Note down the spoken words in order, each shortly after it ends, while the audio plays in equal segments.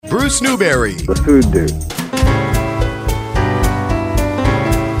Bruce Newberry. The Food Dude.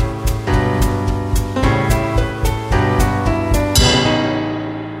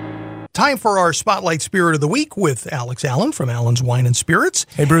 Time for our Spotlight Spirit of the Week with Alex Allen from Allen's Wine and Spirits.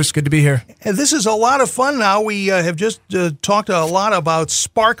 Hey, Bruce, good to be here. And this is a lot of fun now. We have just talked a lot about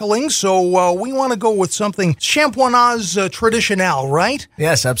sparkling, so we want to go with something Champenoise Traditionnel, right?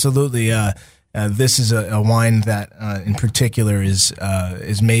 Yes, absolutely. This is a wine that, in particular, is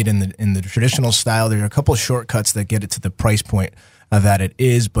made in the traditional style. There are a couple of shortcuts that get it to the price point that it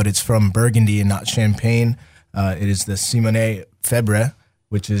is, but it's from Burgundy and not Champagne. It is the Simone Febvre,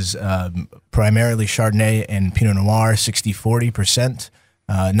 which is primarily Chardonnay and Pinot Noir, 60-40%.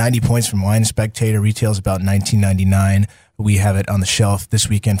 90 points from Wine Spectator, retails about $19.99. We have it on the shelf this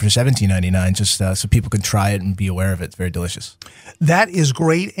weekend for $17.99, just so people can try it and be aware of it. It's very delicious. That is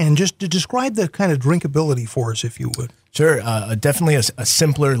great. And just to describe the kind of drinkability for us, if you would. Sure. Definitely a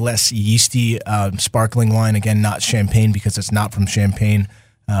simpler, less yeasty sparkling wine. Again, not Champagne because it's not from Champagne.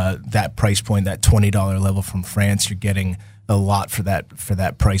 That price point, that $20 level from France, you're getting a lot for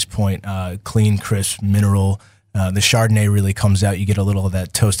that price point. Clean, crisp, mineral. The Chardonnay really comes out. You get a little of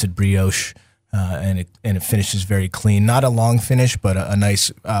that toasted brioche, and it finishes very clean. Not a long finish, but a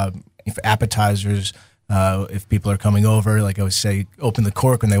nice appetizers. If people are coming over, like I would say, open the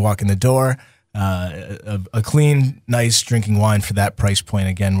cork when they walk in the door. A clean, nice drinking wine for that price point.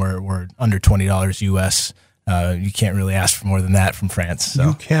 Again, we're under $20 US. You can't really ask for more than that from France. So.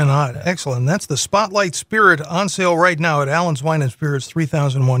 You cannot. Excellent. That's the Spotlight Spirit on sale right now at Allen's Wine and Spirits,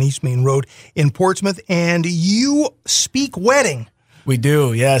 3001 East Main Road in Portsmouth. And you speak wedding. We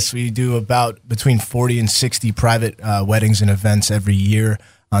do, yes. We do about between 40 and 60 private weddings and events every year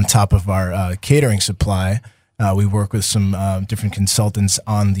on top of our catering supply. We work with some different consultants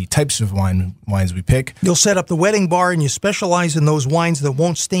on the types of wines we pick. You'll set up the wedding bar, and you specialize in those wines that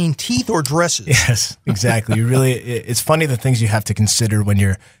won't stain teeth or dresses. Yes, exactly. It's funny the things you have to consider when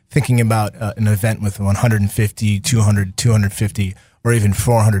you're thinking about an event with 150, 200, 250, or even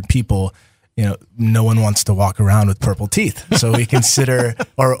 400 people. You know, no one wants to walk around with purple teeth, so we consider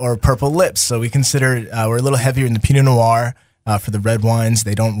or purple lips. So we consider we're a little heavier in the Pinot Noir. For the red wines,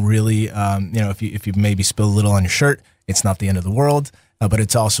 they don't really, if you maybe spill a little on your shirt, it's not the end of the world. But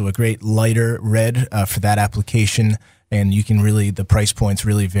it's also a great lighter red for that application. And you can the price points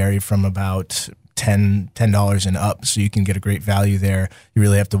really vary from about $10 and up. So you can get a great value there. You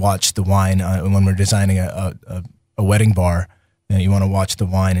really have to watch the wine when we're designing a wedding bar. You want to watch the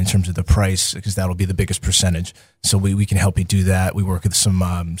wine in terms of the price because that'll be the biggest percentage. So we can help you do that. We work with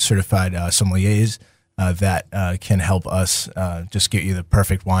some certified sommeliers. That can help us just get you the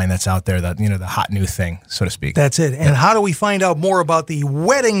perfect wine that's out there, that the hot new thing, so to speak. That's it. And how do we find out more about the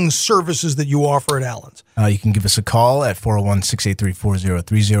wedding services that you offer at Allen's? You can give us a call at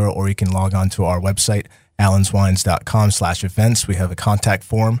 401-683-4030, or you can log on to our website, allenswines.com/events. We have a contact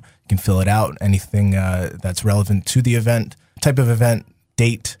form. You can fill it out, anything that's relevant to the event, type of event,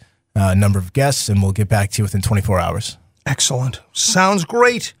 date, number of guests, and we'll get back to you within 24 hours. Excellent. Sounds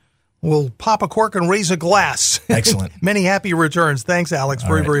great. We'll pop a cork and raise a glass. Excellent. Many happy returns. Thanks, Alex,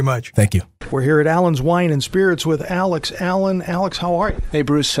 very much. Thank you. We're here at Allen's Wine and Spirits with Alex Allen. Alex, how are you? Hey,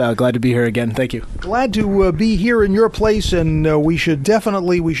 Bruce. Glad to be here again. Thank you. Glad to be here in your place, and we should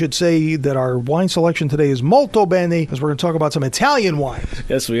say that our wine selection today is molto bene, as we're going to talk about some Italian wines.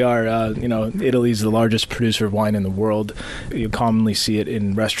 Yes, we are. Italy is the largest producer of wine in the world. You commonly see it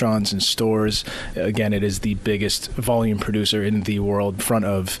in restaurants and stores. Again, it is the biggest volume producer in the world, in front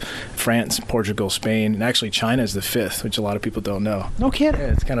of France, Portugal, Spain, and actually China is the fifth, which a lot of people don't know. No kidding. Yeah,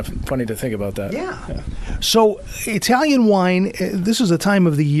 it's kind of funny to think about that. Yeah. So Italian wine, this is a time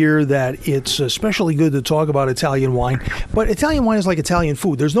of the year that it's especially good to talk about Italian wine, but Italian wine is like Italian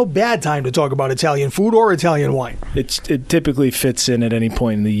food. There's no bad time to talk about Italian food or Italian wine. It typically fits in at any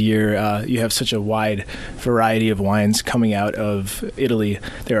point in the year. You have such a wide variety of wines coming out of Italy.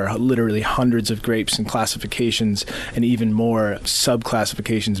 There are literally hundreds of grapes and classifications, and even more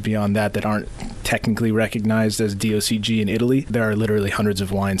sub-classifications beyond that aren't technically recognized as DOCG in Italy. There are literally hundreds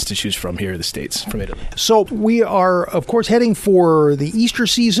of wines to choose from here in the States, from Italy. So we are, of course, heading for the Easter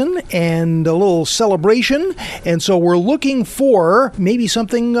season and a little celebration, and so we're looking for maybe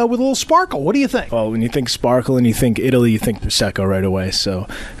something with a little sparkle. What do you think? Well, when you think sparkle and you think Italy, you think Prosecco right away. So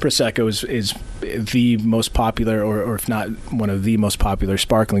Prosecco is the most popular, or if not one of the most popular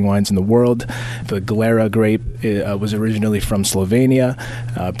sparkling wines in the world. The Glera grape was originally from Slovenia,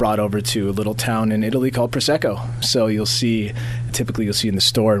 brought over to a little town in Italy called Prosecco. So you'll see typically you'll see in the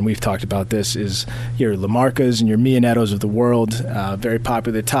store, and we've talked about this, is your La Marcas and your Mia Nettos of the world. Very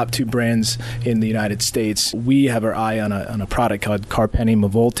popular, top 2 brands in the United States. We have our eye on a product called Carpeni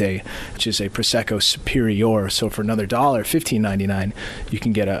Mavolte, which is a Prosecco Superior. So for another $1, $15.99, you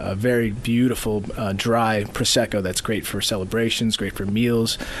can get a very beautiful dry Prosecco that's great for celebrations, great for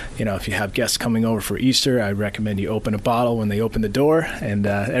meals. If you have guests coming over for Easter, I recommend you open a bottle when they open the door, and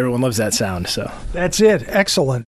everyone loves that sound. So that's it. Excellent.